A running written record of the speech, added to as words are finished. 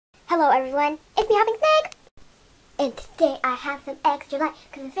Hello everyone, it's me hoppingsnake, and today I have some extra light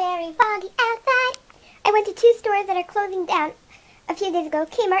because it's very foggy outside. I went to two stores that are closing down a few days ago,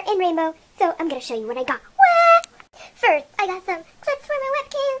 K-mart and Rainbow, so I'm going to show you what I got. What? First, I got some clips for my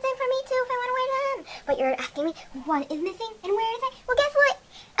webcams and for me too if I want to wear them. But you're asking me, what is missing and where is it? Well, guess what?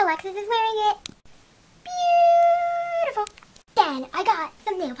 Alexis is wearing it. Beautiful. Then I got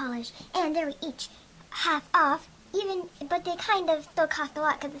some nail polish, and they were each half off. But they kind of still cost a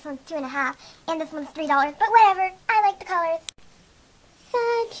lot because this one's $2.50 and this one's $3. But whatever, I like the colors.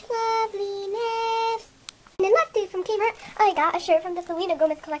 Such loveliness. And then lastly, from Kmart, I got a shirt from the Selena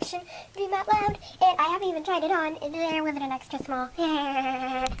Gomez collection, Dream Out Loud, and I haven't even tried it on, and there was it an extra small.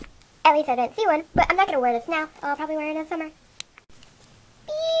 At least I didn't see one, but I'm not going to wear this now. I'll probably wear it in the summer.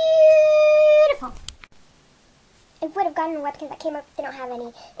 Beautiful. I would have gotten webkins that came up. They don't have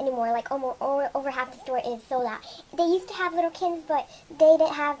any anymore. Like almost over half the store is sold out. They used to have little kins, but they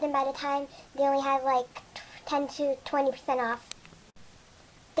didn't have them by the time. They only had like 10 to 20% off.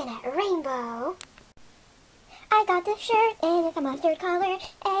 Then at Rainbow, I got this shirt and it's a mustard color.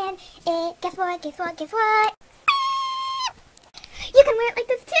 And guess what? You can wear it like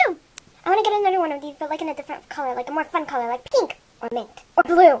this too. I want to get another one of these, but like in a different color, like a more fun color, like pink or mint or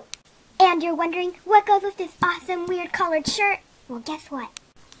blue. And you're wondering what goes with this awesome weird colored shirt? Well, guess what?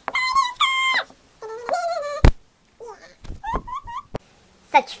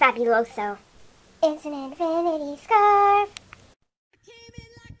 Such fabuloso. It's an infinity scarf.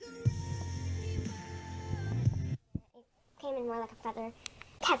 It came in more like a feather.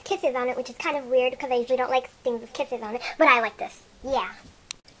 It has kisses on it, which is kind of weird because I usually don't like things with kisses on it. But I like this. Yeah.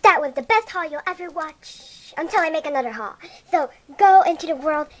 That was the best haul you'll ever watch until I make another haul. So go into the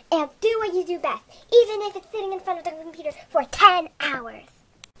world and do what you do best, even if it's sitting in front of the computer for 10 hours.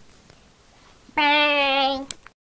 Bye.